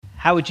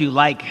How would you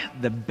like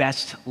the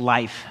best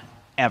life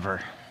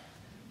ever?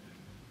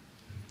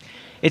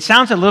 It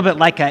sounds a little bit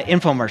like an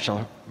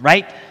infomercial,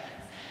 right?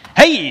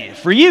 Hey,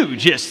 for you,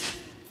 just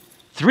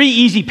 3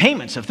 easy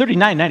payments of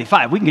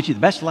 $39.95. We can get you the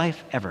best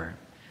life ever.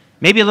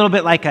 Maybe a little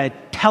bit like a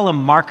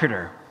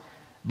telemarketer.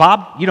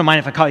 Bob, you don't mind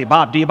if I call you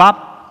Bob, do you,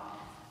 Bob?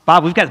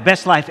 Bob, we've got the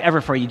best life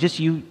ever for you. Just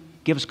you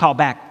give us a call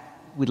back.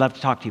 We'd love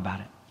to talk to you about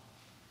it.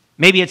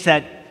 Maybe it's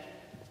that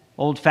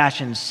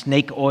old-fashioned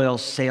snake oil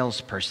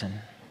salesperson.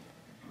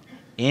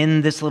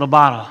 In this little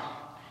bottle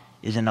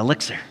is an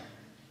elixir.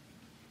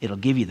 It'll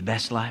give you the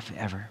best life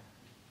ever.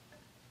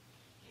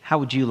 How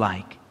would you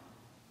like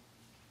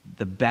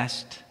the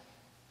best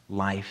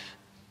life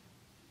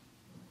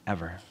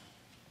ever?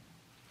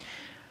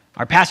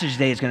 Our passage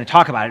today is going to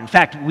talk about it. In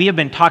fact, we have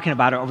been talking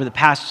about it over the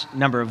past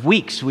number of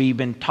weeks. We've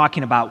been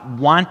talking about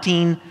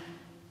wanting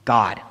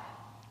God.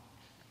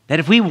 That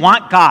if we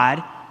want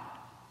God,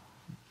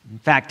 in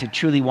fact, to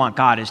truly want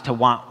God is to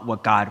want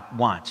what God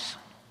wants.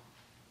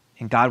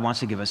 And God wants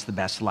to give us the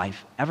best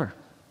life ever.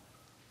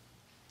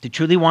 To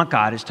truly want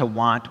God is to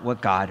want what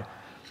God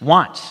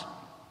wants.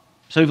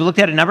 So we've looked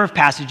at a number of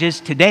passages.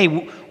 Today,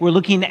 we're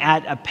looking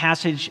at a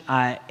passage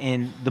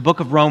in the book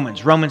of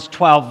Romans, Romans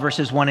 12,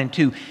 verses 1 and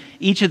 2.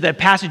 Each of the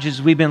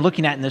passages we've been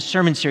looking at in this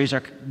sermon series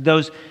are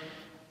those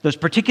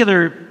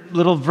particular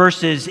little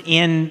verses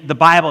in the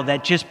Bible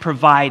that just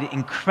provide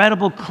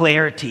incredible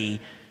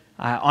clarity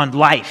on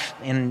life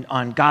and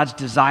on God's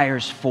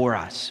desires for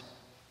us.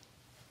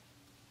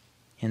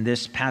 And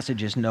this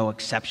passage is no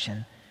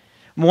exception.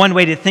 One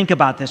way to think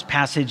about this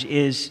passage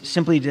is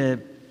simply to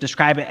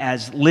describe it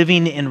as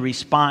living in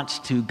response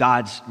to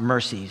God's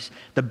mercies.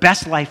 The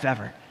best life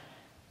ever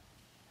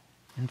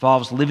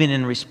involves living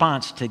in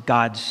response to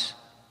God's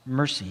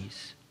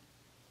mercies.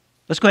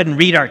 Let's go ahead and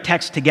read our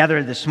text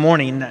together this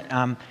morning.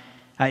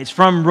 It's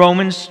from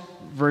Romans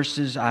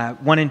verses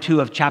 1 and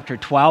 2 of chapter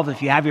 12.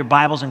 If you have your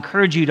Bibles, I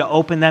encourage you to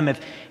open them.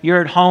 If you're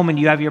at home and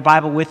you have your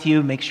Bible with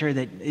you, make sure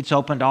that it's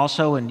opened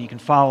also and you can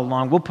follow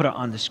along. We'll put it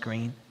on the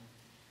screen.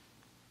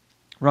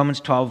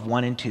 Romans 12,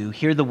 1 and 2.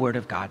 Hear the word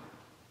of God.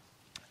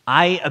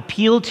 I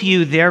appeal to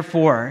you,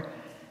 therefore,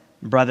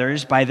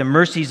 brothers, by the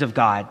mercies of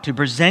God, to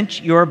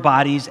present your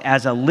bodies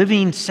as a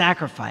living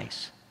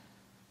sacrifice,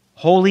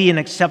 holy and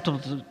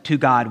acceptable to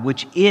God,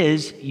 which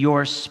is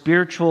your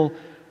spiritual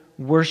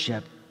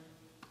worship.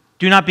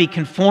 Do not be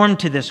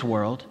conformed to this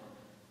world,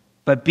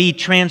 but be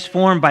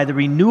transformed by the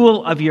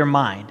renewal of your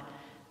mind,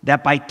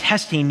 that by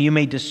testing you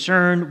may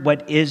discern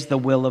what is the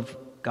will of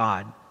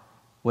God,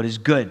 what is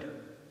good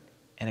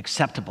and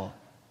acceptable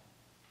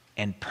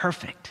and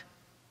perfect.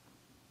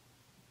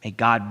 May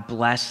God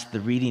bless the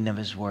reading of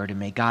His word, and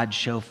may God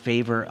show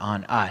favor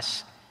on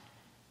us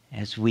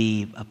as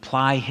we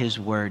apply His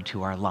word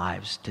to our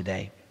lives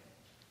today.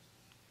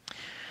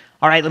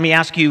 All right, let me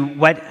ask you,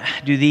 what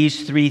do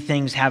these 3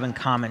 things have in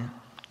common?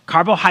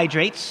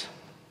 Carbohydrates,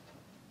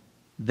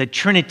 the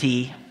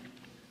Trinity,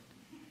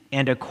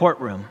 and a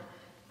courtroom.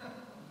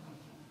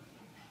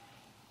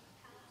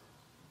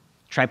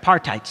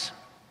 Tripartites.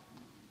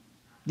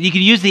 You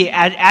could use the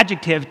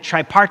adjective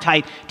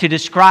tripartite to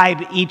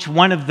describe each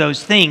one of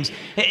those things.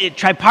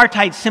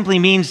 Tripartite simply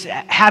means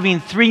having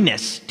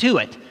 3ness to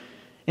it.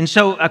 And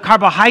so a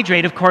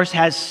carbohydrate, of course,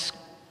 has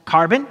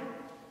carbon,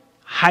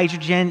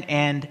 hydrogen,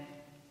 and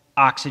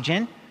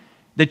oxygen.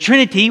 The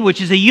Trinity, which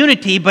is a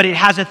unity, but it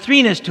has a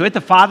 3ness to it, the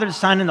Father, the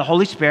Son, and the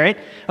Holy Spirit.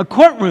 A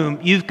courtroom,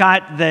 you've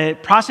got the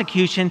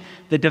prosecution,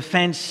 the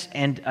defense,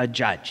 and a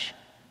judge.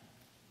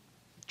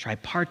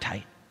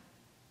 Tripartite.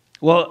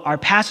 Well, our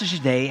passage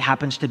today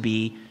happens to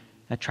be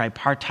a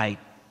tripartite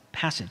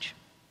passage.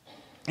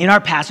 In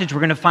our passage, we're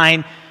going to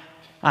find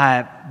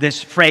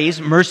this phrase,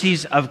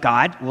 mercies of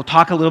God. We'll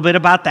talk a little bit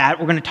about that.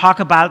 We're going to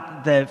talk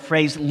about the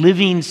phrase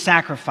living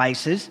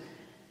sacrifices.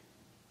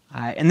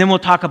 And then we'll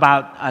talk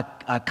about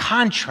a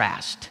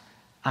contrast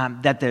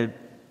that the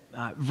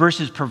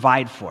verses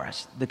provide for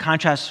us. The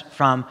contrast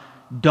from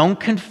don't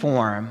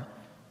conform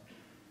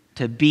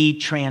to be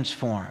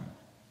transformed.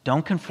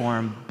 Don't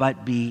conform,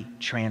 but be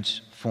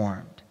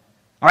transformed.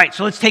 All right,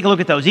 so let's take a look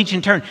at those, each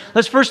in turn.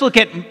 Let's first look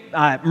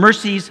at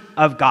mercies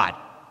of God.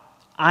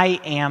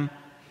 I am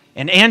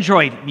an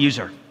Android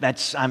user.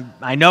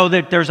 I know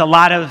that there's a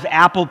lot of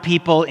Apple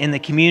people in the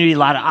community, a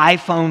lot of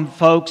iPhone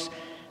folks.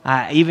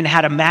 I even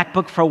had a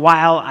MacBook for a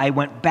while. I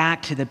went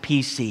back to the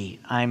PC.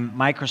 I'm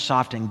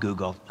Microsoft and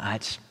Google.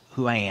 That's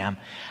who I am.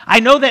 I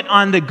know that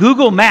on the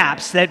Google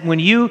Maps, that when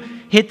you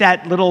hit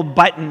that little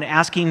button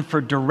asking for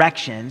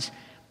directions,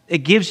 it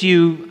gives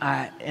you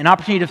an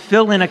opportunity to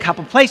fill in a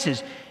couple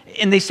places.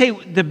 And they say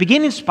the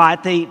beginning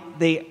spot,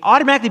 they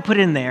automatically put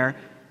in there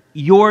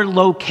your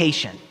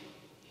location.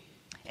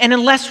 And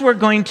unless we're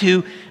going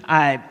to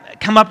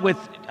come up with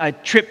a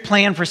trip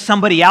plan for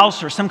somebody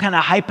else or some kind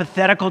of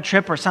hypothetical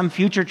trip or some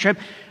future trip,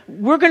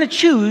 we're going to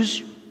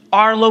choose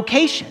our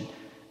location.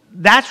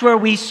 That's where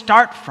we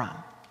start from.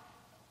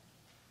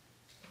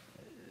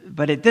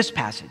 But at this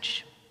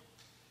passage,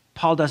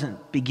 Paul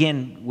doesn't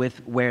begin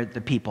with where the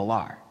people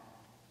are.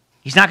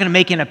 He's not going to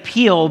make an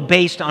appeal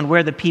based on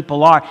where the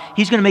people are.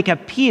 He's going to make an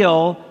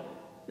appeal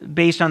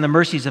based on the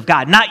mercies of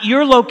God. Not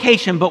your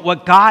location, but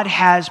what God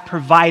has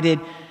provided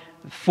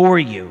for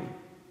you.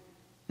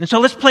 And so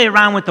let's play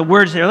around with the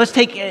words there. Let's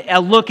take a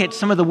look at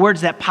some of the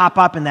words that pop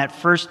up in that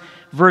first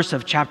verse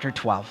of chapter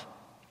 12.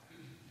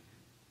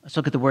 Let's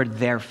look at the word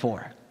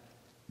therefore.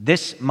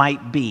 This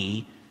might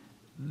be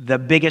the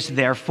biggest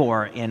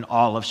therefore in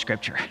all of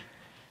Scripture.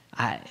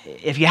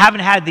 If you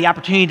haven't had the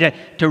opportunity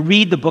to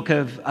read the book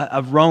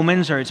of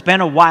Romans, or it's been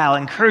a while, I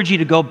encourage you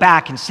to go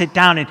back and sit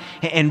down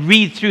and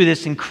read through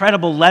this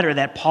incredible letter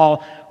that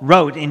Paul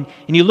wrote. And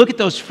you look at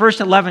those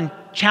first 11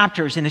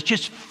 chapters, and it's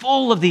just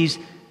full of these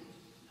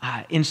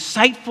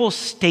insightful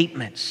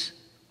statements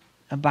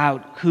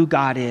about who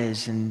God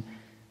is and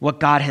what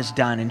God has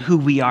done and who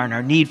we are and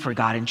our need for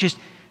God, and just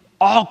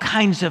all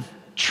kinds of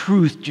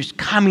truth just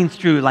coming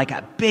through like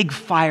a big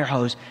fire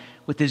hose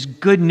with this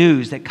good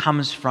news that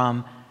comes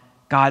from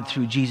God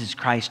through Jesus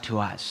Christ to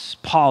us.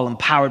 Paul,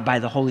 empowered by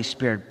the Holy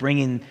Spirit,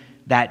 bringing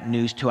that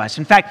news to us.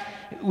 In fact,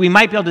 we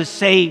might be able to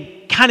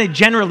say kind of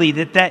generally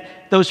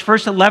that those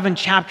first 11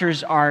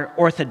 chapters are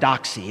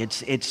orthodoxy.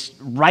 It's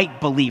right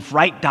belief,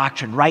 right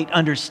doctrine, right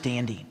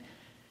understanding.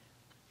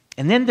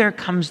 And then there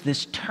comes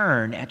this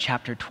turn at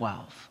chapter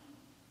 12,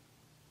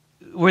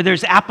 where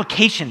there's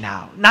application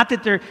now. Not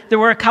that there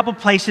were a couple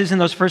places in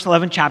those first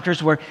 11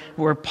 chapters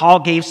where Paul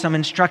gave some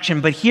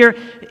instruction, but here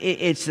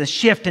it's a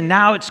shift, and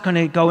now it's going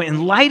to go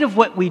in light of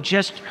what we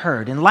just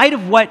heard, in light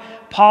of what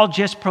Paul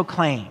just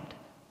proclaimed,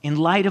 in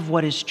light of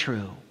what is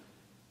true.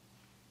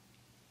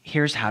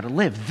 Here's how to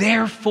live.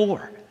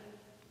 Therefore.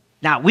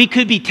 Now, we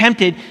could be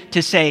tempted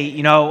to say,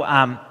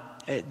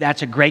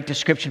 that's a great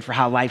description for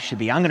how life should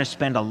be. I'm going to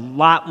spend a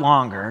lot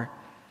longer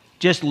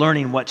just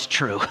learning what's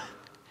true.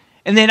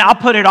 And then I'll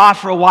put it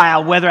off for a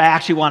while whether I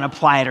actually want to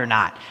apply it or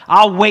not.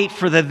 I'll wait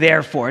for the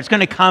therefore. It's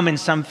going to come in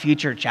some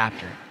future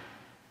chapter.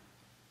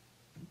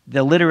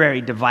 The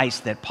literary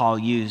device that Paul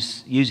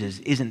uses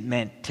isn't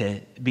meant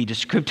to be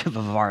descriptive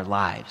of our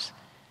lives.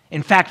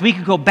 In fact, we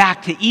could go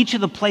back to each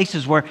of the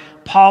places where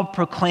Paul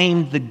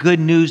proclaimed the good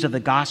news of the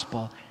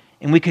gospel,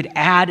 and we could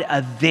add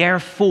a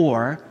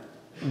therefore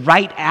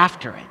right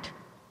after it.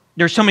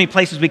 There's so many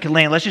places we could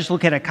land. Let's just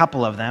look at a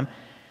couple of them.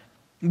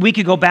 We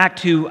could go back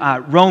to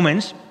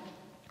Romans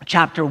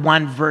chapter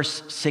 1,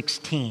 verse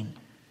 16.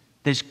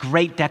 This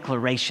great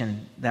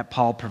declaration that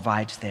Paul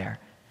provides there.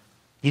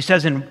 He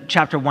says in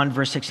chapter 1,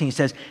 verse 16, he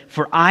says,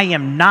 "For I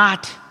am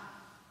not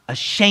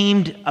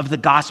ashamed of the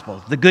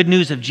gospel," the good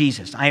news of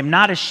Jesus. "I am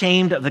not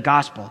ashamed of the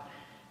gospel,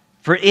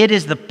 for it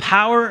is the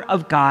power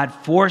of God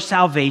for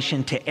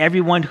salvation to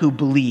everyone who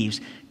believes,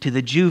 to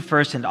the Jew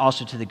first and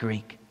also to the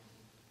Greek."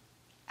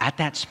 At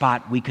that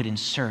spot, we could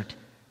insert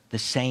the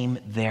same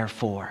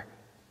therefore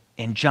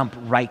and jump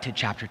right to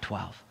chapter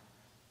 12.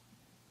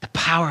 The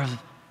power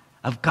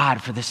of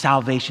God for the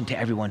salvation to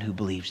everyone who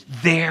believes.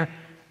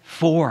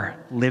 Therefore,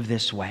 live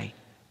this way.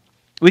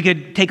 We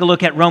could take a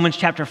look at Romans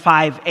chapter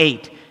 5,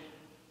 8,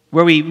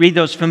 where we read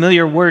those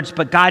familiar words,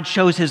 "But God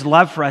shows his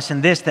love for us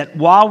in this, that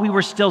while we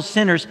were still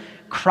sinners,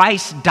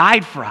 Christ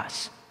died for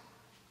us."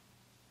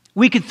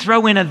 We could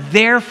throw in a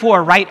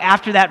therefore right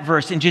after that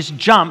verse and just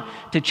jump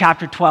to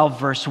chapter 12,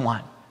 verse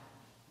 1.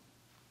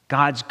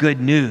 God's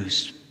good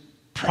news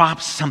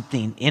prompts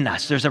something in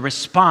us. There's a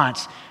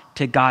response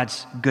to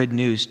God's good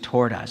news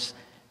toward us.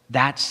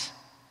 That's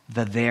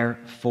the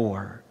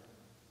therefore.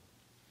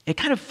 It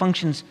kind of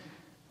functions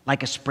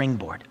like a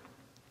springboard.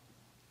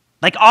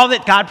 Like all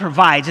that God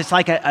provides, it's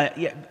like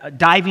a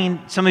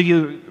diving. Some of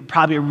you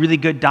probably are really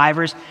good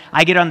divers.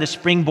 I get on the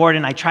springboard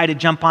and I try to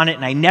jump on it,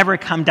 and I never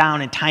come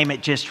down and time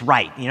it just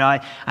right.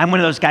 I'm one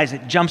of those guys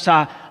that jumps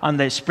off on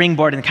the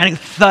springboard and kind of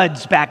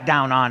thuds back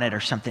down on it or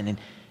something,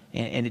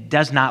 and it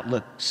does not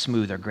look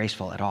smooth or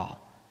graceful at all.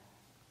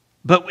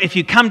 But if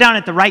you come down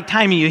at the right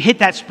time and you hit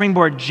that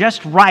springboard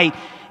just right,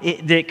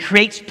 it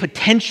creates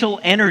potential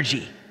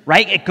energy.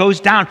 Right? It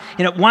goes down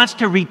and it wants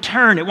to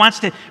return. It wants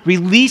to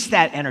release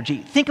that energy.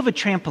 Think of a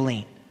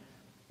trampoline.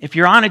 If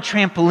you're on a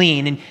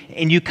trampoline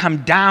and you come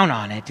down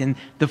on it, and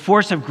the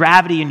force of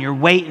gravity and your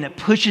weight, and it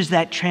pushes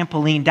that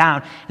trampoline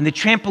down, and the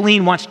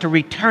trampoline wants to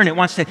return. It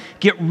wants to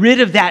get rid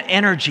of that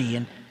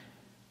energy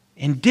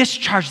and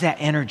discharge that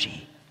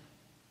energy.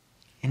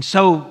 And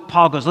so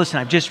Paul goes, listen,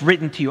 I've just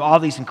written to you all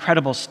these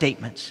incredible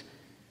statements.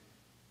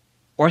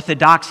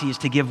 Orthodoxy is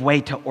to give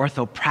way to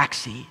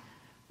orthopraxy,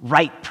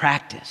 right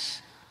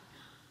practice.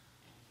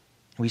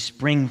 We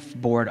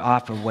springboard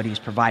off of what he's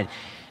provided.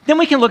 Then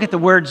we can look at the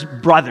words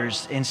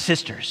brothers and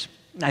sisters.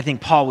 I think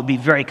Paul would be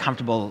very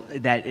comfortable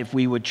that if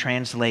we would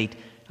translate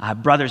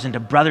brothers into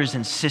brothers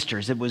and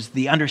sisters. It was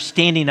the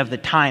understanding of the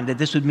time that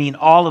this would mean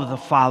all of the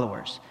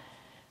followers.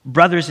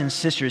 Brothers and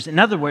sisters. In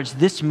other words,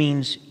 this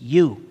means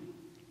you.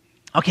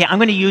 Okay, I'm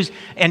going to use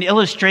an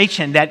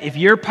illustration that if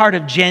you're part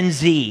of Gen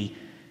Z,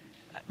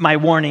 my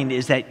warning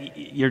is that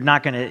you're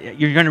going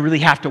to really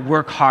have to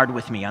work hard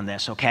with me on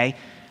this, okay?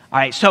 All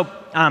right, so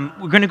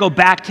we're going to go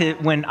back to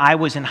when I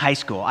was in high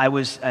school. I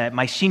was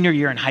my senior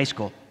year in high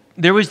school.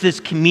 There was this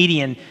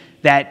comedian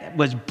that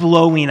was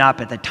blowing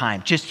up at the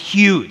time, just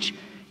huge.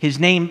 His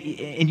name,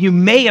 and you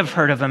may have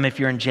heard of him if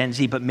you're in Gen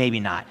Z, but maybe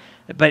not,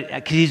 but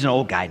because he's an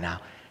old guy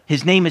now.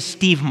 His name is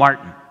Steve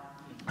Martin.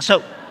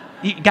 So,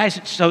 you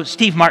guys, so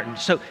Steve Martin.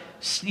 So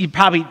you're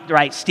probably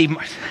right, Steve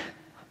Martin.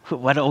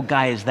 What old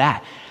guy is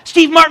that?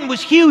 Steve Martin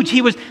was huge.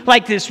 He was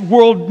like this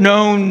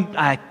world-known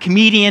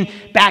comedian.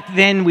 Back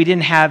then, we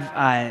didn't have,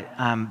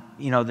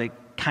 the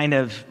kind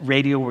of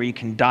radio where you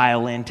can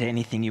dial into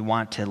anything you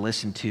want to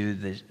listen to,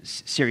 the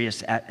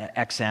Sirius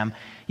XM.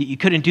 You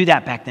couldn't do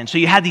that back then. So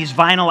you had these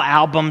vinyl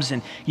albums,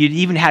 and you'd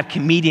even have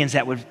comedians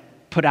that would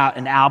put out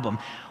an album.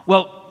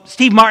 Well,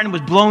 Steve Martin was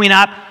blowing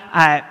up.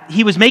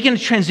 He was making a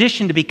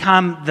transition to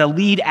become the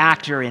lead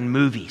actor in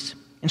movies.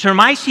 And so in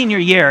my senior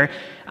year,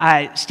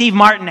 Steve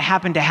Martin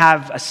happened to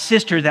have a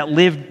sister that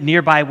lived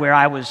nearby where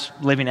I was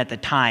living at the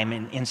time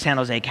in San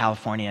Jose,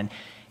 California.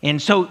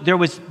 And so there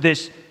was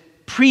this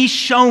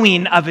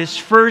pre-showing of his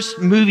first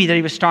movie that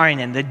he was starring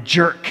in, The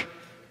Jerk.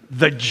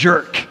 The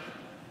Jerk.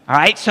 All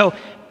right? So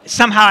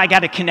somehow I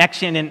got a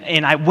connection,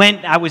 and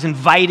I was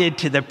invited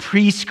to the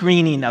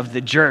pre-screening of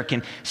The Jerk.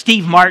 And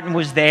Steve Martin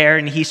was there,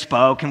 and he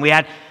spoke, and we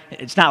had...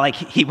 It's not like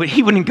he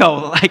wouldn't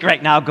go like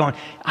right now going,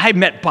 I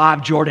met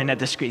Bob Jordan at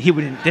the screen. He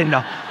didn't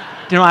know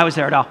I was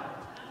there at all.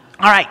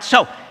 All right,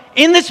 so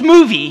in this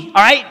movie,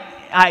 all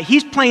right,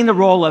 he's playing the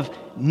role of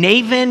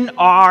Navin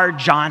R.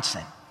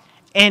 Johnson.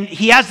 And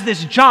he has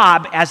this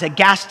job as a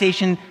gas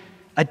station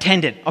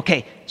attendant.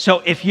 Okay, so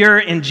if you're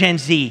in Gen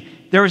Z,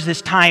 there was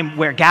this time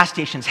where gas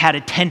stations had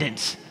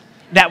attendants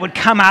that would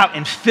come out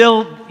and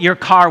fill your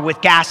car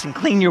with gas and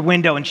clean your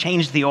window and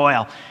change the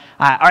oil.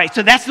 All right,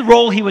 so that's the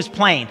role he was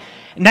playing.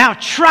 Now, a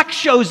truck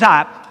shows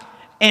up,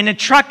 and the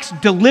truck's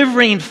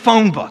delivering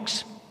phone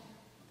books.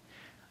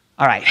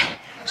 All right,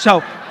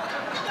 so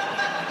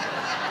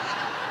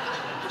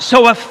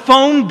a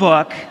phone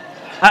book,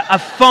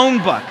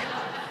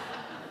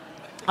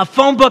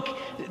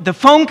 the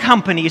phone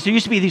companies, there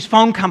used to be these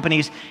phone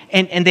companies,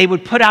 and they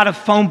would put out a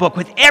phone book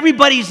with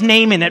everybody's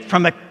name in it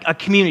from a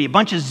community, a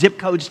bunch of zip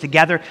codes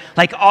together,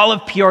 like all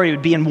of Peoria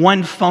would be in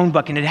one phone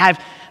book, and it'd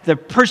have the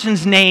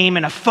person's name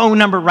and a phone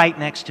number right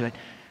next to it.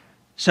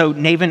 So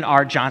Navin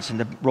R. Johnson,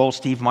 the role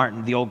Steve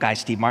Martin, the old guy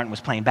Steve Martin was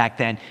playing back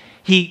then,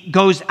 he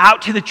goes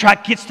out to the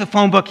truck, gets the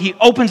phone book, he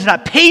opens it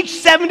up, page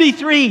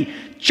 73,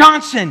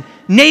 Johnson,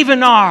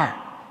 Navin R.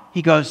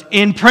 He goes,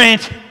 in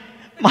print,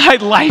 my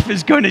life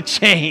is going to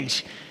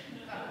change.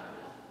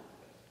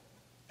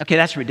 Okay,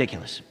 that's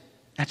ridiculous.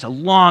 That's a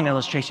long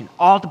illustration,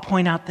 all to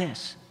point out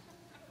this.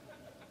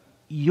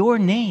 Your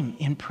name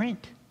in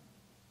print.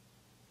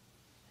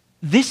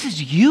 This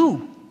is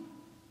you.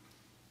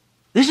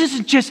 This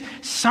isn't just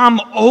some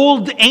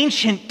old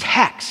ancient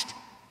text.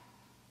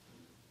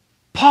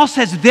 Paul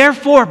says,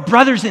 therefore,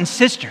 brothers and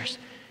sisters,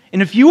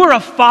 and if you are a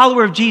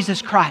follower of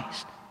Jesus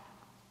Christ,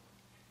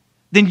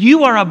 then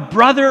you are a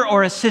brother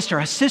or a sister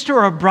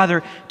or a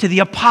brother to the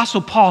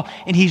Apostle Paul,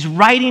 and he's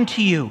writing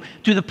to you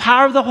through the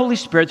power of the Holy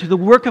Spirit, through the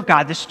work of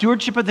God, the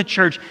stewardship of the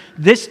church.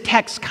 This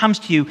text comes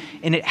to you,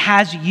 and it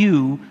has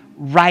you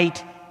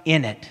right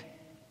in it.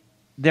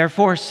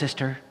 Therefore,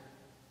 sister,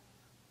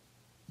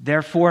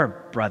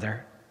 therefore,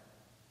 brother,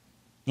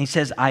 he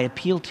says, I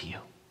appeal to you.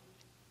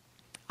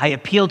 I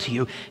appeal to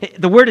you.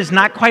 The word is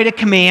not quite a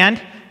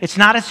command. It's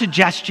not a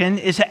suggestion.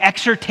 It's an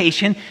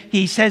exhortation.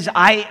 He says,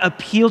 I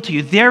appeal to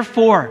you.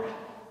 Therefore,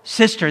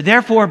 sister,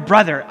 therefore,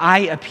 brother, I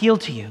appeal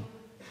to you. And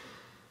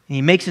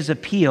he makes his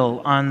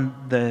appeal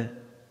on the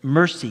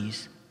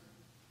mercies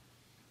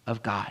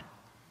of God.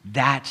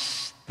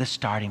 That's the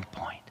starting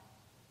point.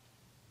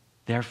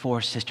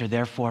 Therefore, sister,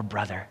 therefore,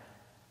 brother,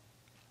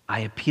 I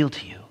appeal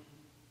to you.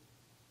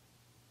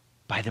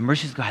 By the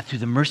mercies of God, through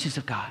the mercies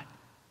of God,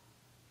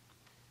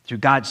 through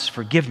God's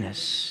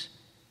forgiveness,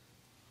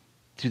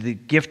 through the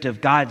gift of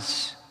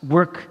God's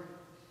work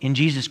in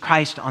Jesus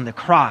Christ on the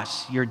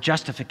cross, your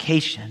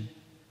justification.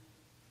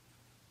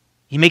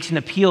 He makes an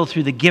appeal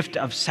through the gift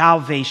of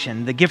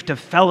salvation, the gift of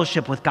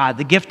fellowship with God,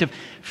 the gift of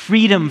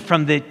freedom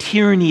from the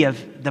tyranny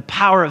of the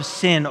power of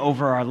sin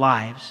over our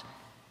lives.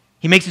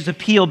 He makes his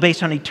appeal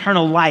based on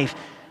eternal life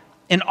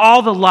and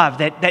all the love,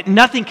 that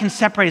nothing can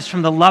separate us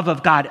from the love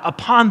of God.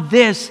 Upon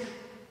this,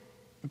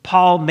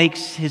 Paul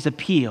makes his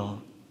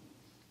appeal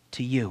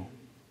to you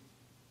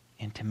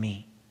and to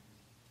me.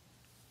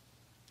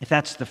 If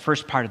that's the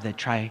first part of the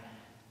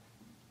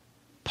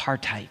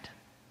tripartite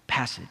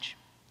passage,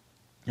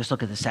 let's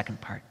look at the second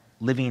part,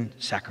 living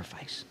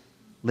sacrifice.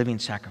 Living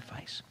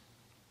sacrifice.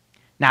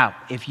 Now,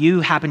 if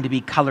you happen to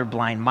be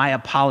colorblind, my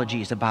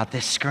apologies about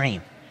this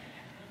screen.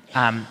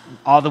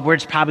 All the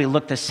words probably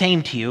look the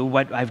same to you.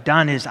 What I've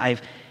done is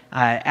I've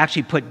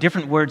actually put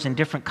different words in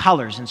different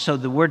colors. And so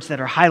the words that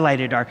are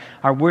highlighted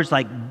are words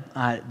like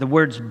the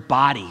words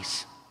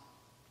bodies,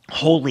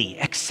 holy,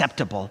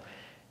 acceptable,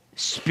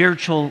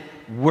 spiritual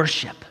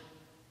worship.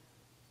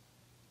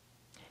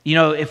 You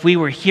know, if we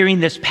were hearing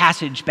this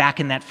passage back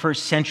in that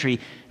first century,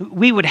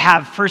 we would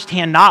have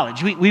firsthand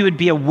knowledge. We would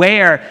be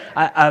aware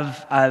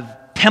of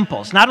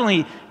temples, not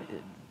only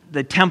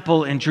the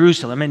temple in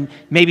Jerusalem, and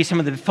maybe some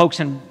of the folks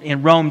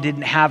in Rome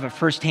didn't have a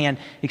firsthand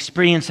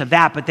experience of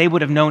that, but they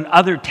would have known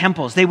other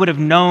temples. They would have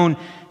known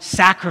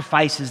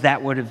sacrifices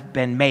that would have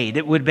been made.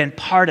 It would have been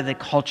part of the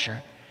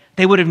culture.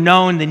 They would have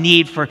known the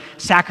need for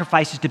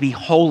sacrifices to be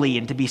holy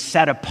and to be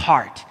set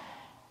apart.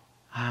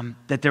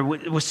 That there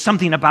was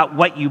something about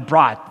what you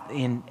brought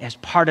in as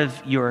part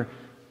of your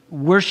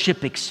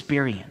worship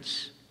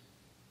experience.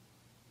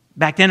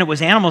 Back then it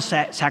was animal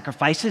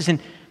sacrifices,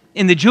 and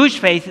in the Jewish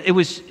faith it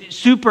was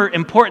super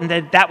important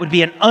that that would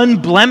be an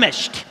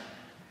unblemished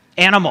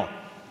animal.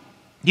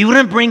 You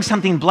wouldn't bring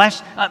something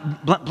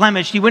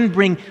blemished. You wouldn't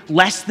bring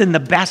less than the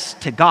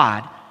best to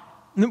God.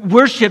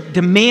 Worship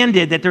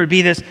demanded that there would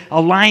be this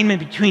alignment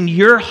between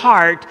your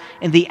heart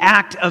and the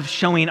act of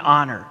showing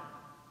honor.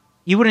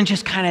 You wouldn't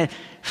just kind of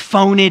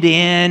phone it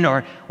in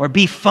or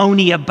be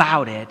phony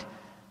about it,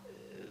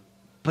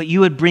 but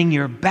you would bring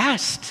your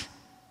best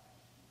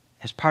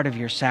as part of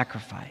your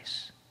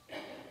sacrifice.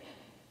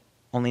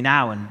 Only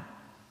now, in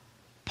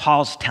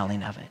Paul's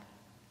telling of it,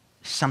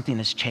 something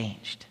has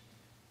changed.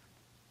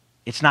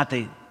 It's not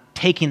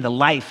taking the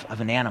life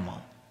of an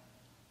animal.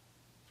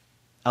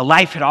 A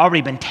life had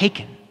already been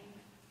taken.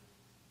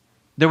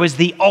 There was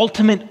the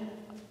ultimate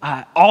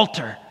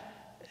altar,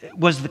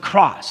 was the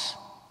cross.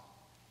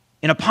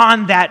 And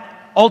upon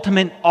that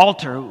ultimate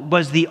altar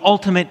was the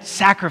ultimate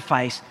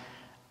sacrifice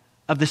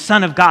of the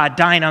Son of God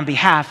dying on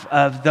behalf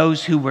of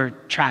those who were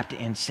trapped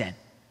in sin,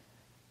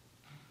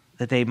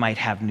 that they might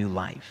have new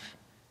life.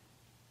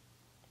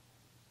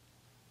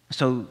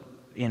 So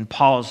in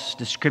Paul's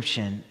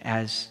description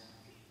as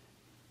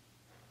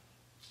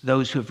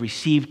those who have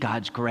received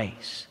God's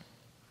grace,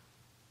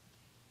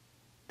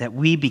 that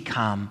we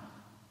become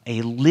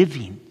a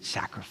living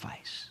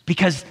sacrifice.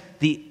 Because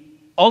the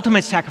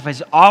ultimate sacrifice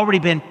has already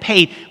been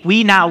paid,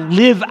 we now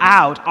live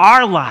out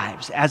our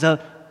lives as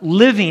a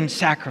living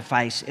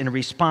sacrifice in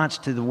response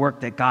to the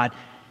work that God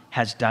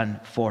has done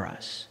for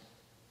us.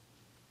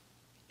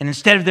 And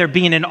instead of there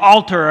being an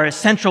altar or a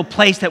central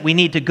place that we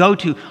need to go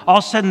to, all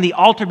of a sudden the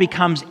altar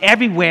becomes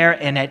everywhere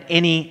and at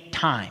any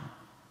time.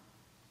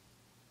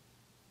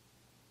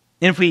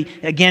 And if we,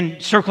 again,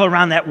 circle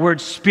around that word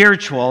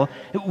spiritual,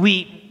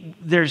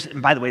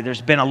 by the way,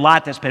 there's been a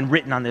lot that's been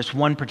written on this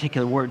one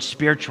particular word,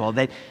 spiritual,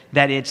 that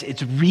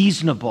it's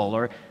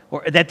reasonable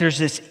or that there's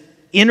this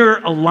inner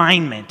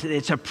alignment.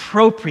 It's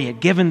appropriate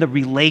given the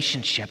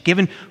relationship,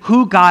 given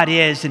who God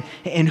is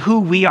and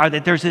who we are,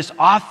 that there's this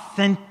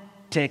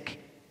authentic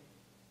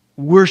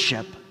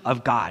worship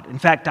of God. In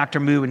fact, Dr.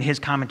 Moo, in his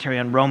commentary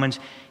on Romans,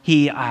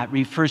 he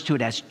refers to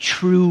it as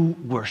true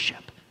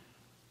worship.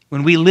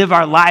 When we live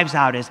our lives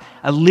out as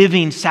a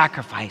living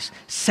sacrifice,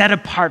 set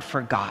apart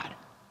for God,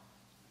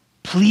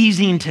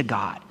 pleasing to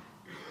God,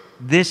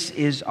 this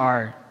is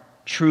our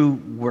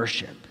true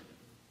worship.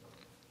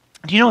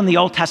 Do you know in the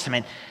Old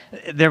Testament,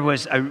 there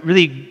was a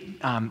really,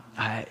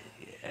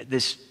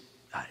 this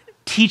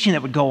teaching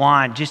that would go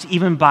on just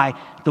even by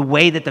the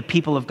way that the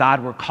people of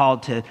God were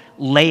called to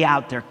lay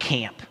out their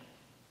camp.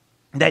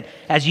 That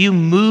as you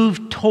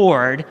move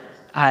toward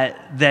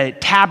the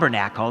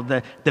tabernacle,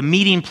 the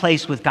meeting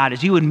place with God,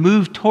 as you would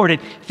move toward it,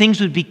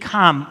 things would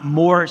become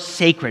more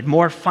sacred,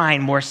 more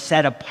fine, more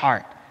set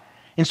apart.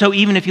 And so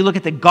even if you look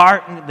at the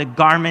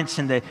garments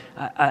and the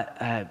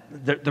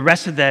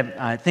rest of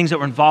the things that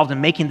were involved in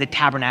making the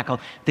tabernacle,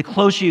 the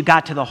closer you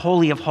got to the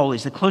Holy of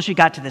Holies, the closer you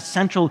got to the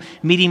central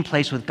meeting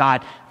place with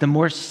God, the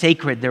more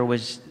sacred there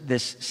was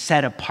this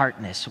set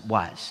apartness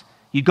was.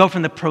 You go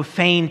from the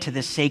profane to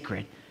the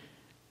sacred.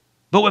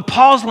 But what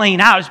Paul's laying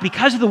out is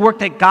because of the work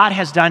that God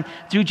has done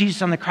through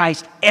Jesus on the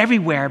Christ,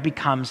 everywhere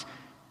becomes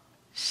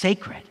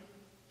sacred.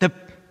 The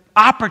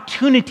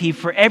opportunity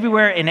for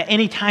everywhere and at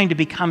any time to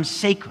become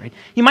sacred.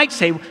 You might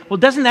say, well,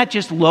 doesn't that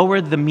just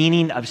lower the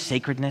meaning of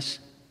sacredness?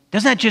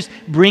 Doesn't that just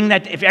bring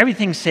that, if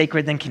everything's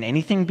sacred, then can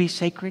anything be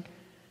sacred?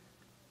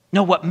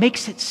 No, what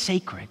makes it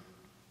sacred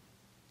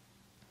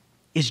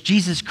is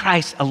Jesus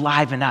Christ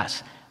alive in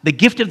us. The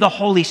gift of the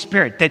Holy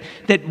Spirit,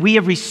 that we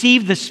have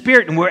received the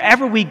Spirit, and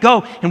wherever we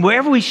go and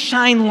wherever we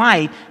shine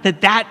light,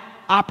 that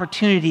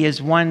opportunity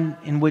is one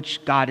in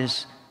which God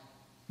is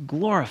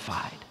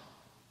glorified.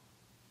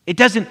 It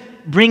doesn't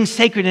bring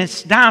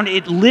sacredness down.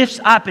 It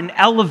lifts up and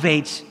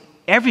elevates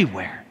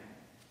everywhere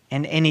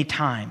and any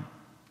time.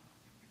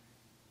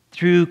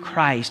 Through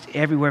Christ,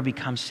 everywhere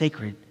becomes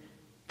sacred.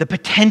 The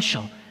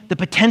potential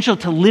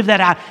to live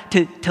that out,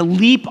 to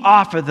leap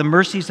off of the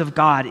mercies of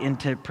God and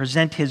to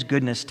present His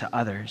goodness to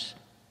others.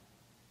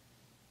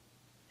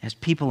 As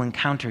people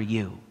encounter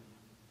you,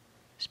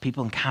 as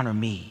people encounter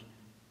me,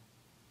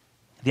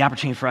 the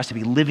opportunity for us to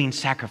be living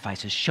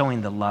sacrifices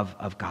showing the love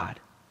of God.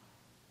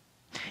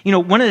 You know,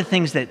 one of the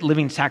things that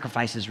living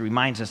sacrifices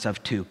reminds us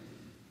of too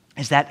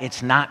is that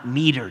it's not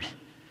metered.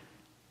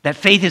 That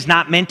faith is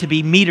not meant to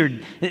be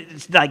metered,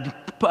 it's like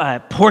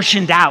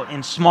portioned out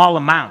in small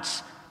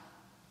amounts.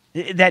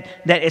 That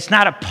it's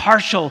not a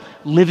partial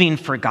living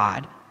for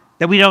God.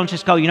 That we don't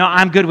just go,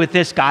 I'm good with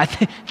this, God.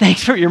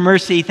 Thanks for your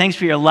mercy. Thanks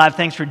for your love.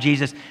 Thanks for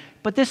Jesus.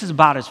 But this is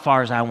about as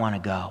far as I want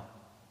to go.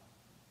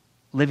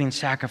 living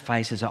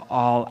sacrifice is an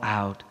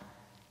all-out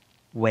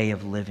way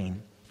of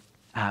living.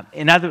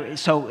 In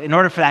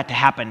order for that to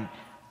happen,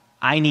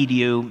 I need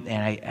you,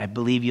 and I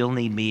believe you'll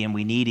need me, and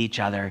we need each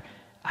other.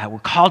 We're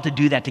called to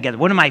do that together.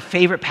 One of my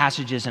favorite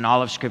passages in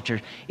all of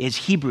Scripture is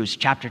Hebrews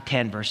chapter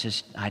 10,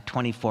 verses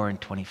 24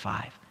 and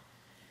 25,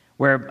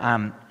 where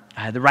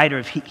the writer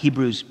of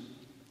Hebrews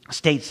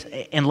states,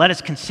 "And let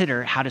us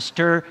consider how to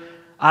stir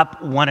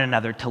up one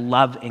another to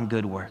love and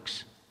good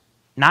works,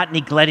 not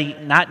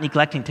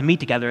neglecting to meet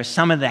together as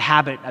some of the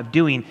habit of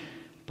doing,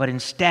 but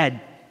instead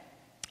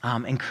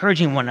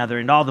encouraging one another,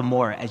 and all the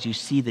more as you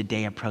see the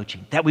day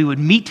approaching," that we would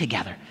meet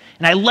together.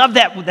 And I love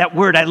that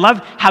word. I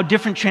love how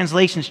different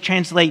translations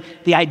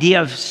translate the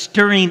idea of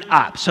stirring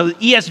up. So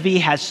ESV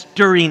has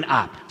stirring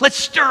up. Let's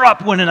stir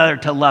up one another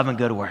to love and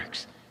good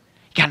works.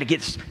 You kind of get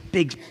this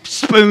big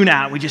spoon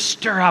out. We just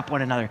stir up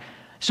one another.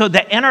 So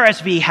the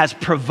NRSV has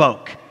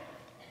provoke.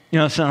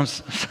 So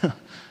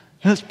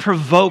let's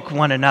provoke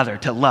one another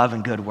to love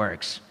and good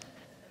works.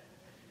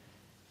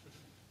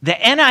 The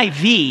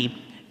NIV,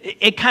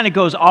 it kind of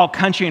goes all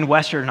country and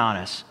western on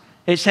us.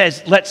 It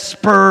says, let's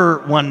spur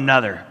one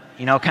another,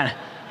 kind of,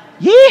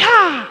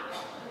 yeehaw!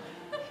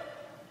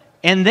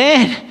 And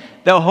then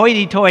the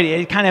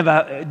hoity-toity, kind of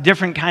a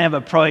different kind of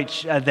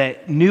approach. The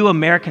New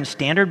American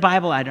Standard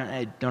Bible, I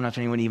don't know if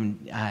anyone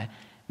even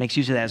makes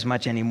use of that as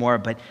much anymore,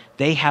 but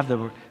they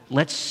have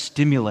let's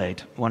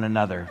stimulate one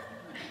another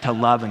to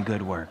love and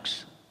good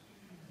works.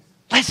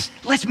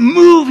 Let's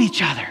move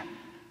each other.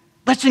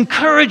 Let's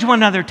encourage one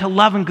another to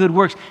love and good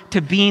works,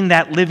 to being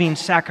that living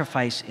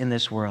sacrifice in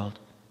this world.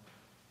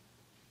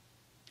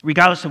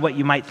 Regardless of what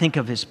you might think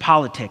of as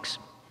politics,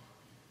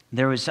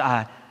 there was,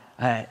 I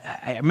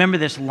remember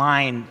this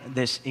line,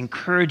 this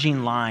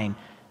encouraging line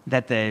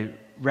that the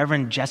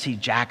Reverend Jesse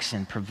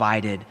Jackson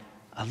provided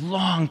a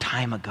long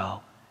time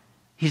ago.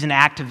 He's an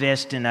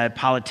activist and a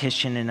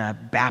politician and a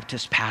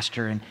Baptist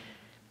pastor, and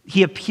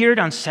he appeared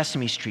on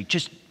Sesame Street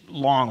just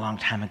long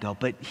time ago,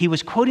 but he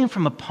was quoting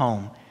from a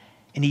poem,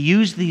 and he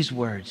used these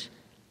words,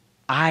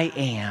 "I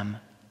am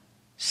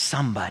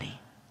somebody.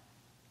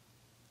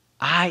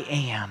 I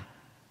am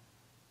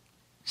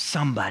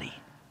somebody."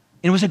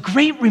 And it was a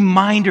great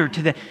reminder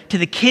to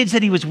the kids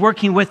that he was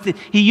working with.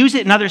 He used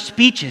it in other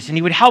speeches, and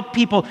he would help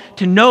people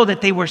to know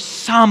that they were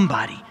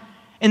somebody,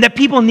 and that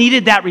people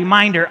needed that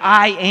reminder,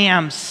 I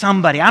am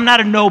somebody. I'm not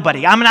a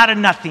nobody. I'm not a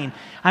nothing.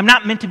 I'm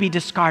not meant to be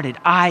discarded.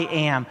 I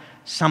am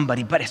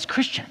somebody. But as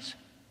Christians,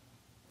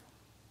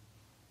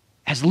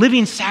 as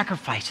living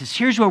sacrifices,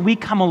 here's where we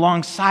come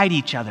alongside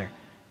each other.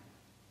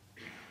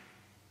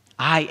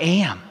 I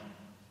am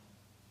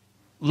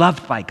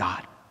loved by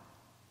God.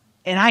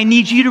 And I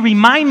need you to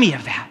remind me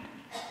of that.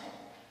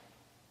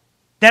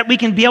 That we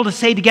can be able to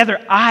say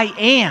together, I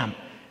am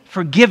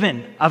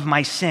forgiven of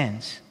my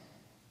sins.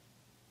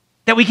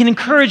 That we can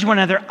encourage one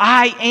another,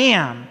 I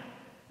am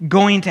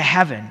going to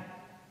heaven.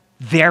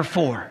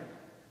 Therefore,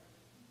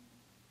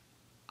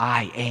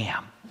 I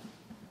am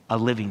a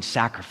living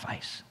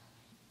sacrifice.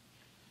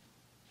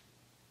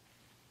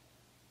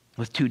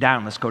 With two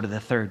down, let's go to the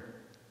third.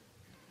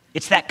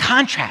 It's that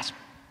contrast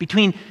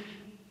between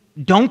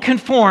don't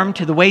conform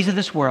to the ways of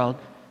this world,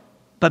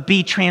 but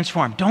be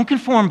transformed. Don't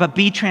conform, but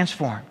be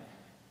transformed.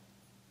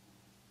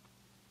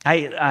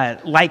 I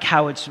like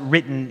how it's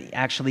written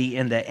actually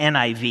in the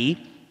NIV,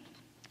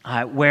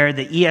 where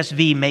the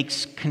ESV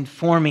makes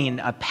conforming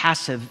a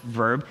passive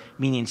verb,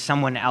 meaning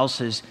someone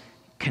else is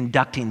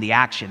conducting the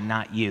action,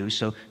 not you.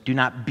 So do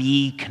not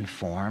be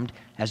conformed,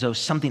 as though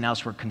something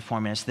else were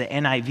conforming us. The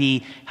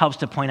NIV helps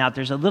to point out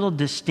there's a little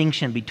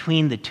distinction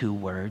between the two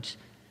words.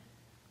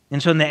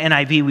 And so in the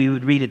NIV, we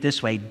would read it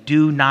this way,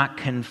 do not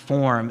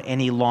conform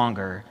any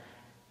longer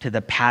to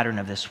the pattern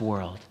of this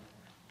world.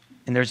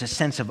 And there's a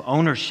sense of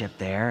ownership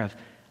there,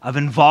 of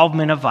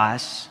involvement of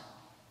us.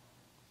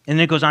 And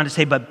then it goes on to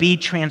say, but be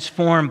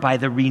transformed by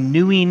the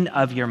renewing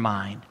of your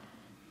mind.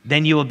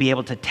 Then you will be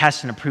able to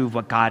test and approve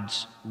what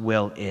God's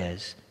will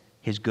is,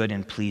 his good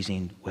and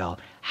pleasing will.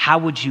 How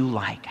would you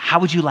like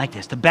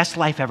this? The best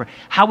life ever.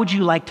 How would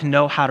you like to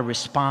know how to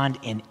respond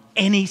in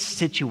any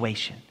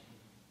situation?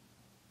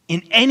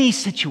 In any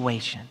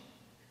situation.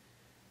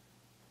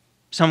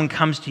 Someone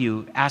comes to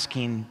you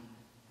asking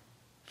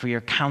for your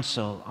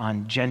counsel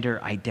on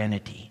gender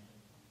identity.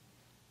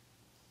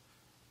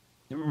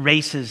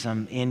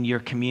 Racism in your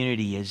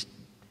community is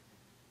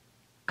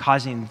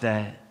causing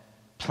the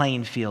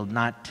playing field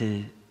not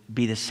to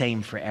be the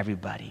same for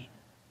everybody.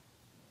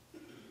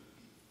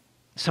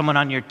 Someone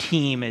on your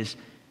team is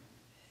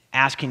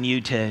asking you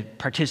to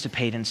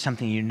participate in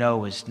something you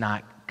know is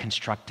not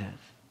constructive,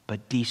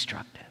 but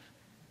destructive.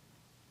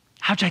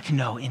 How'd you like to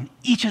know in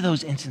each of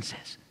those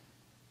instances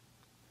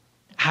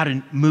how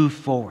to move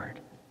forward?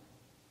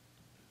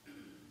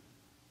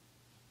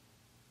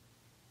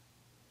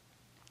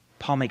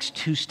 Paul makes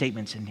two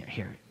statements in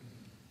here.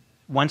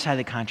 One side of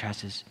the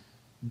contrast is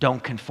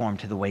don't conform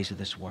to the ways of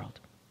this world.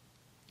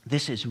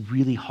 This is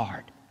really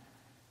hard.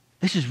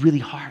 This is really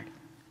hard.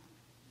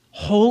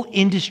 Whole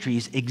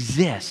industries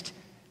exist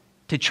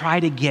to try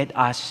to get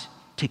us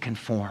to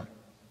conform.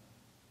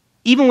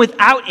 Even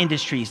without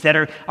industries that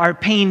are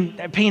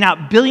paying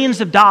out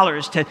billions of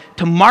dollars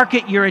to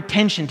market your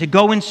attention, to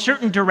go in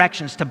certain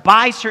directions, to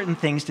buy certain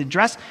things, to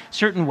dress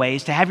certain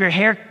ways, to have your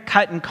hair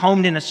cut and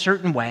combed in a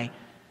certain way,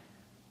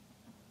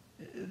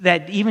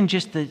 that even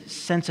just the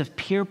sense of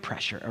peer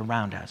pressure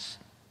around us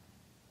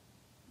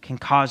can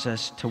cause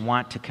us to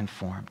want to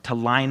conform, to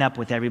line up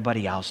with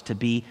everybody else, to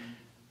be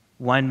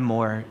one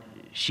more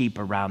sheep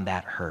around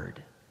that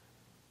herd.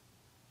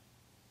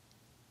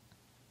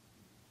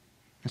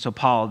 And so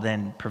Paul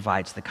then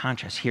provides the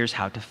contrast. Here's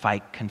how to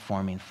fight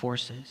conforming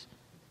forces.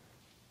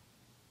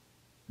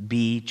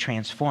 Be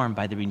transformed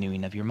by the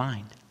renewing of your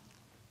mind.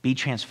 Be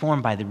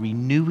transformed by the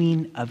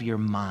renewing of your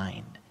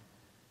mind.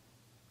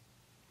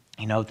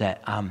 You know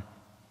that,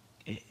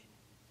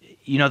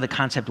 the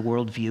concept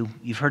worldview?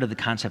 You've heard of the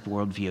concept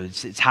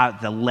worldview. It's how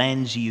the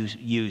lens you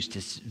use to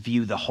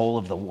view the whole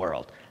of the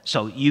world.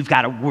 So you've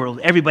got a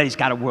world, everybody's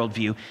got a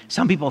worldview.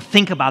 Some people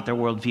think about their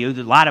worldview.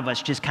 A lot of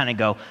us just kind of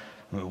go,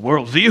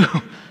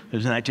 worldview?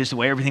 Isn't that just the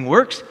way everything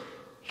works?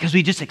 Because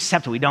we just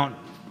accept it. We don't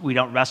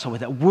wrestle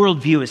with it.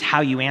 Worldview is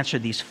how you answer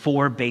these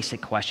 4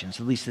 basic questions.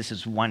 At least this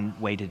is one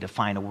way to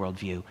define a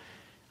worldview.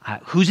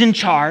 Who's in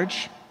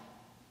charge?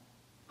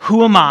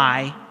 Who am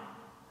I?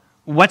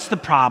 What's the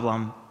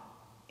problem?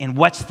 And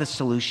what's the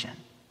solution?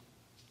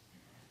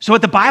 So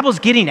what the Bible's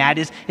getting at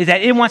is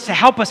that it wants to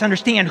help us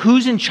understand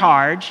who's in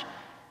charge,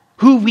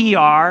 who we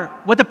are,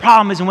 what the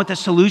problem is, and what the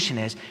solution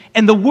is.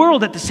 And the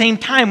world at the same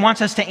time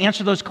wants us to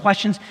answer those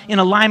questions in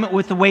alignment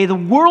with the way the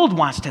world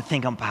wants to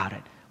think about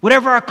it.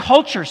 Whatever our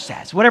culture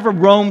says, whatever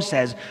Rome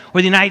says,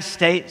 or the United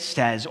States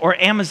says, or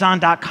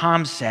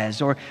Amazon.com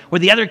says, or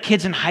the other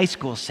kids in high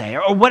school say,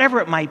 or whatever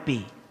it might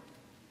be.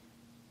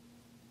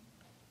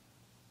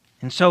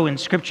 And so in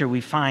Scripture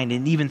we find,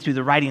 and even through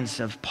the writings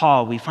of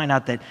Paul, we find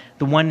out that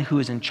the one who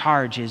is in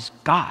charge is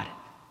God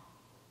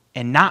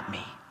and not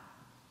me.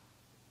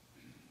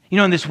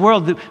 In this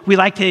world, we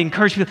like to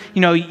encourage people,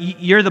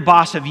 you're the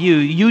boss of you.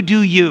 You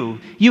do you.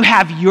 You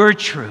have your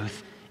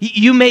truth.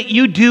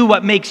 You do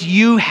what makes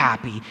you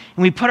happy. And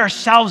we put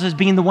ourselves as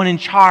being the one in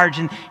charge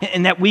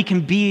and that we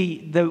can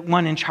be the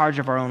one in charge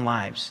of our own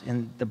lives.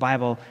 And the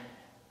Bible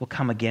will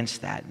come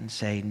against that and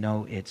say,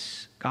 no,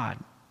 it's God.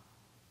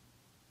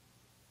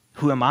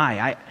 Who am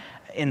I?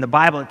 In the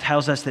Bible, it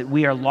tells us that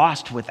we are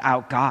lost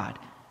without God.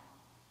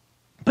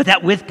 But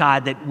that with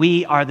God, that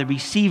we are the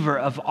receiver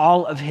of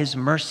all of his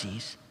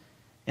mercies.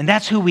 And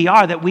that's who we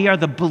are, that we are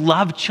the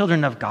beloved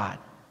children of God.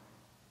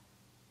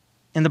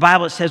 In the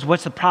Bible, it says,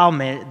 what's the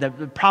problem?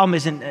 The problem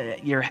isn't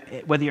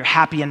whether you're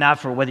happy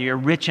enough or whether you're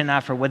rich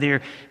enough or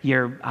whether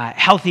you're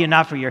healthy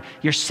enough or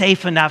you're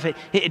safe enough.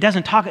 It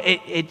doesn't talk,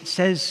 it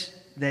says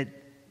that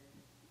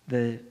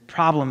the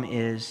problem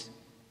is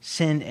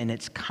sin and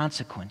its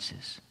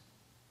consequences.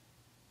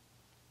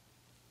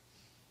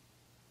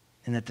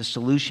 And that the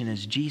solution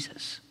is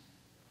Jesus,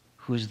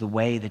 who is the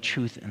way, the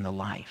truth, and the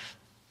life.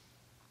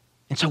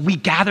 And so we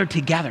gather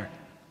together.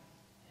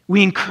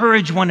 We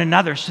encourage one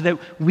another so that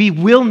we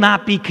will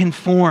not be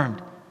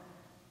conformed.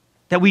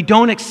 That we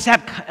don't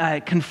accept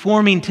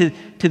conforming to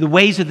the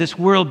ways of this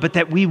world, but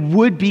that we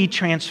would be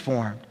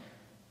transformed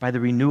by the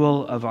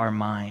renewal of our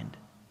mind.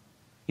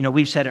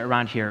 We've said it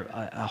around here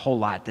a whole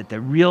lot, that the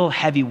real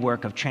heavy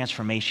work of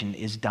transformation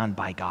is done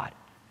by God.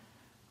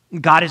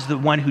 God is the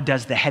one who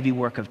does the heavy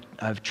work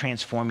of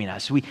transforming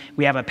us. We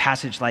have a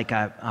passage like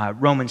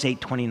Romans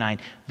 8:29.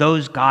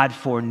 Those God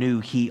foreknew,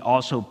 he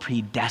also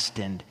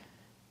predestined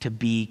to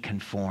be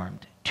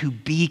conformed. To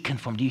be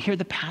conformed. Do you hear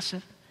the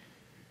passive?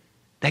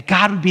 That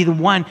God would be the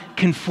one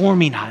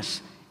conforming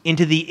us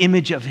into the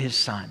image of his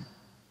Son.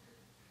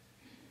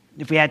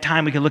 If we had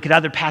time, we could look at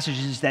other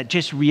passages that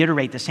just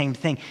reiterate the same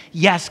thing.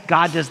 Yes,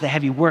 God does the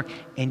heavy work,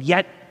 and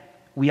yet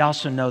we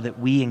also know that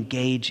we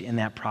engage in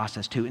that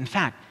process too. In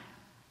fact,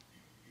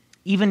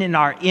 even in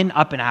our in,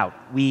 up, and out,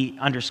 we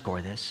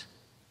underscore this.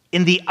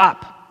 In the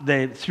up,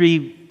 the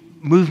 3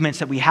 movements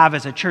that we have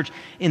as a church,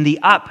 in the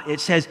up, it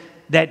says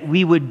that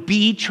we would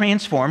be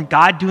transformed,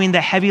 God doing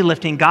the heavy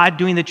lifting, God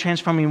doing the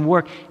transforming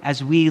work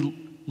as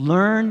we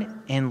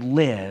learn and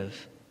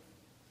live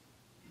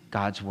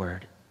God's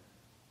word.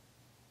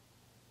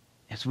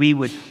 As we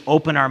would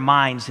open our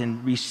minds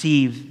and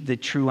receive the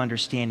true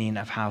understanding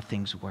of how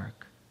things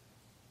work.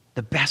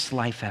 The best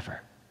life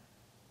ever.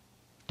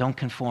 Don't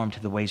conform to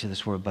the ways of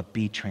this world, but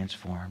be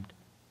transformed.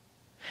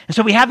 And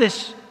so we have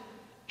this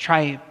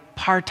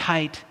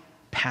tripartite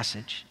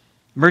passage.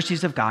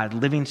 Mercies of God,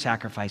 living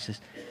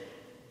sacrifices.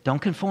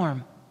 Don't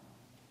conform.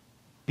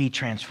 Be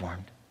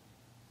transformed.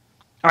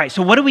 All right,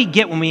 so what do we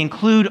get when we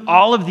include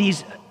all of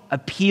these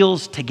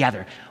appeals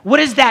together? What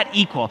does that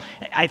equal?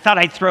 I thought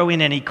I'd throw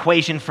in an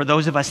equation for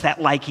those of us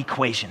that like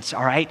equations,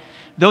 all right?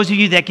 Those of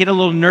you that get a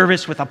little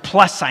nervous with a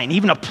plus sign,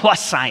 even a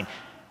plus sign,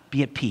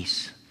 be at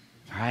peace,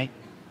 all right?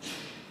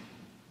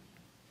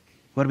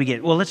 What do we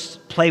get? Well, let's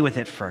play with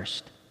it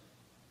first.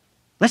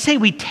 Let's say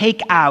we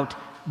take out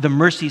the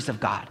mercies of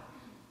God.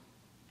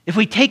 If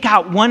we take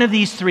out one of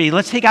these 3,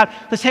 let's take out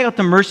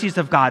the mercies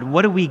of God,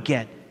 what do we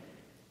get?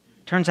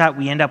 Turns out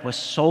we end up with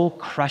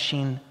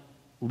soul-crushing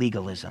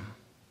legalism.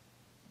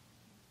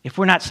 if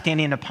we're not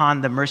standing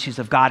upon the mercies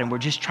of God and we're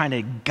just trying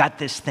to gut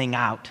this thing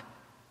out,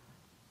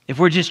 if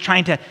we're just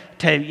trying to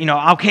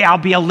okay, I'll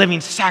be a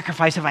living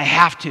sacrifice if I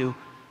have to.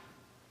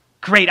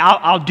 Great,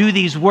 I'll do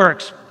these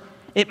works.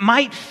 It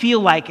might feel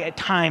like at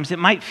times,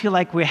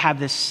 we have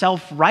this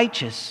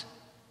self-righteous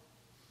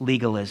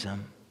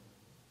legalism.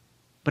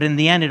 But in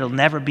the end, it'll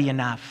never be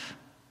enough.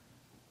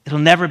 It'll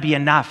never be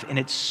enough, and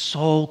it's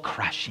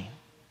soul-crushing.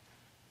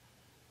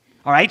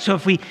 All right, so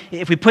if we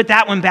put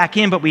that one back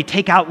in, but we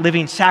take out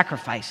living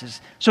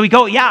sacrifices. So we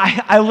go,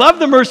 yeah, I love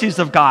the mercies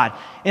of God,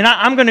 and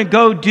I'm going to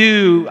go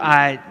do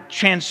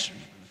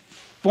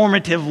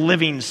transformative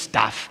living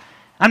stuff.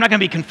 I'm not going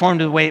to be conformed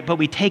to the way, but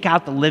we take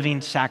out the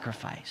living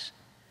sacrifice.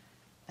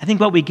 I think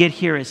what we get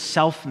here is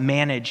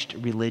self-managed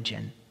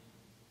religion.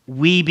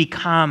 We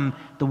become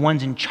the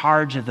ones in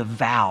charge of the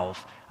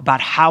valve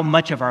about how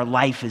much of our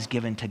life is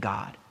given to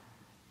God.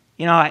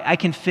 I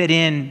can fit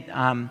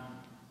in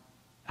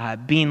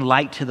being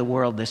light to the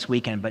world this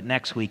weekend, but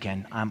next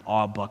weekend I'm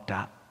all booked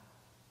up.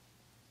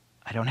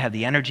 I don't have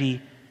the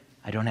energy.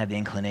 I don't have the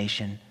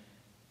inclination.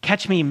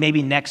 Catch me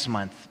maybe next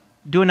month.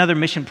 Do another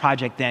mission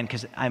project then,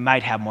 because I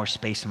might have more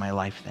space in my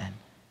life then.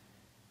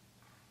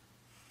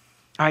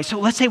 All right, so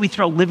let's say we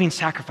throw living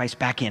sacrifice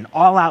back in,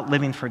 all out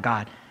living for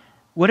God.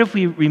 What if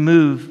we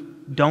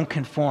remove don't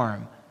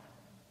conform,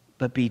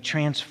 but be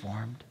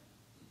transformed?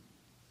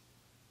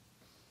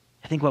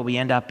 I think what we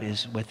end up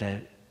is with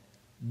a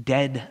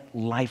dead,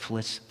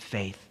 lifeless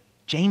faith.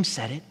 James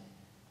said it,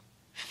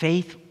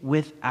 faith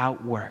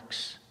without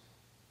works.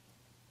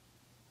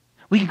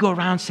 We can go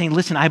around saying,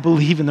 listen, I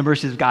believe in the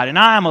mercies of God, and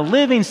I'm a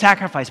living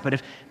sacrifice, but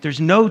if there's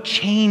no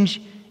change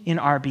in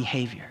our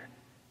behavior,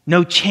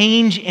 no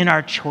change in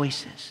our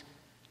choices,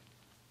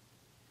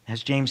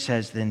 as James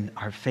says, then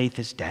our faith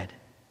is dead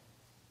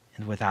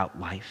and without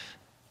life.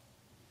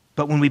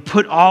 But when we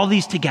put all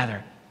these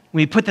together,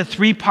 when we put the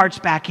three parts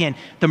back in,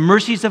 the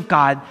mercies of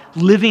God,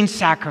 living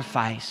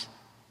sacrifice,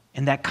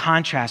 and that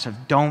contrast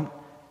of don't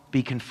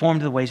be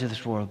conformed to the ways of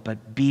this world,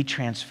 but be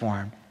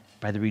transformed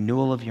by the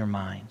renewal of your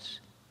minds,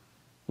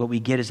 what we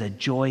get is a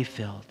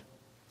joy-filled,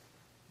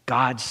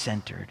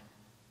 God-centered,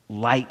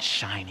 light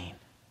shining,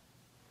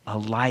 a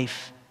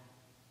life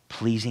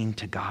pleasing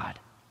to God.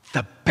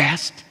 The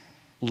best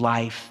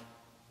life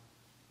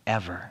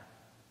ever.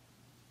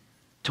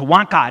 To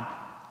want God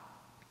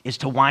is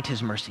to want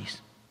his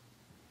mercies.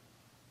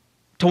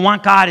 To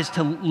want God is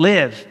to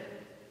live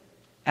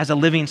as a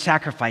living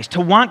sacrifice.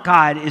 To want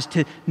God is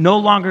to no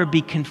longer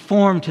be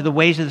conformed to the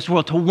ways of this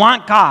world. To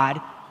want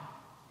God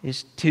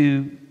is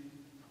to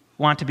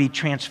want to be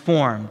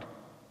transformed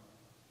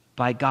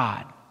by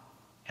God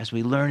as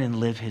we learn and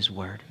live his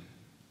word.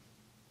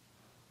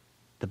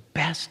 The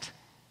best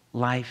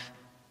life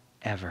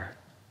ever.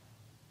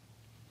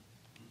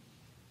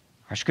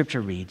 Our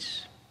scripture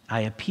reads,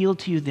 I appeal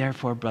to you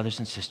therefore, brothers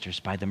and sisters,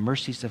 by the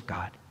mercies of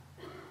God,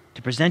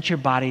 to present your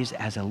bodies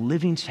as a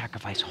living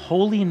sacrifice,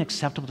 holy and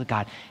acceptable to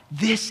God.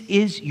 This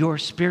is your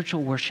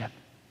spiritual worship.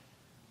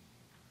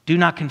 Do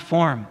not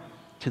conform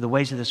to the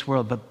ways of this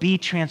world, but be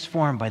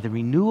transformed by the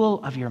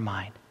renewal of your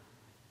mind.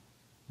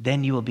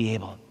 Then you will be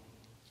able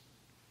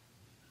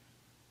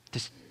to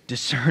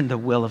discern the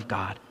will of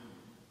God.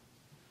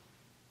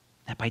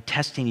 That by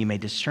testing you may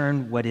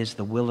discern what is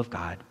the will of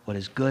God, what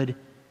is good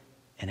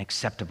and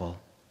acceptable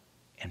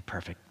and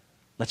perfect.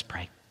 Let's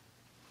pray.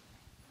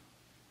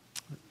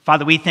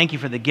 Father, we thank you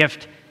for the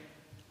gift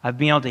of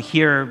being able to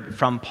hear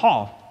from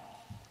Paul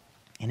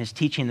in his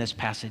teaching this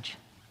passage.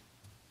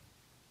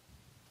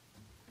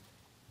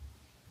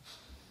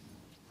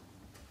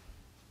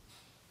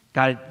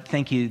 God,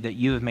 thank you that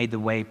you have made the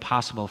way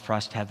possible for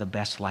us to have the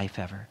best life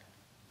ever.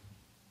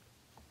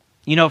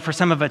 For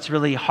some of us, it's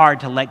really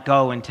hard to let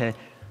go and to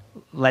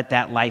let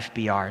that life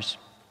be ours.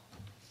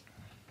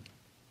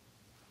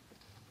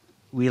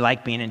 We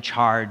like being in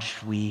charge.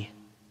 We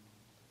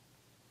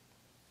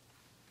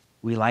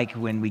like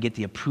when we get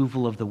the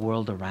approval of the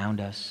world around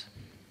us.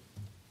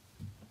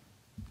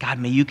 God,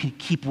 may you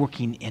keep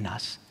working in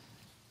us.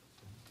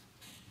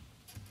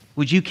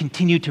 Would you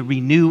continue to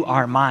renew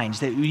our minds,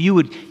 that you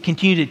would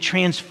continue to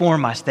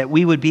transform us, that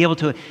we would be able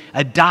to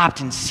adopt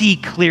and see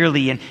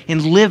clearly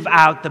and live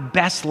out the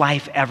best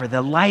life ever,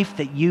 the life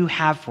that you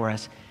have for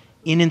us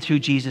in and through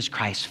Jesus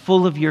Christ,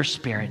 full of your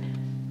Spirit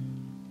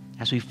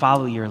as we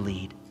follow your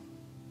lead.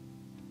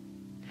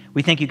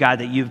 We thank you,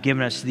 God, that you've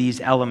given us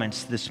these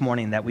elements this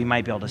morning that we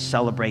might be able to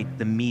celebrate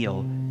the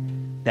meal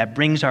that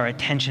brings our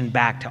attention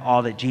back to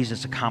all that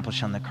Jesus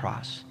accomplished on the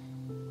cross.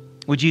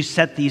 Would you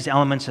set these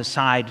elements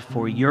aside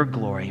for your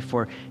glory,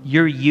 for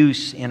your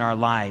use in our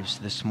lives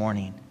this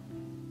morning?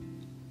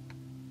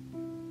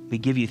 We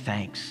give you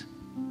thanks.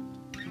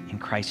 In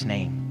Christ's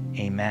name,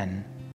 amen.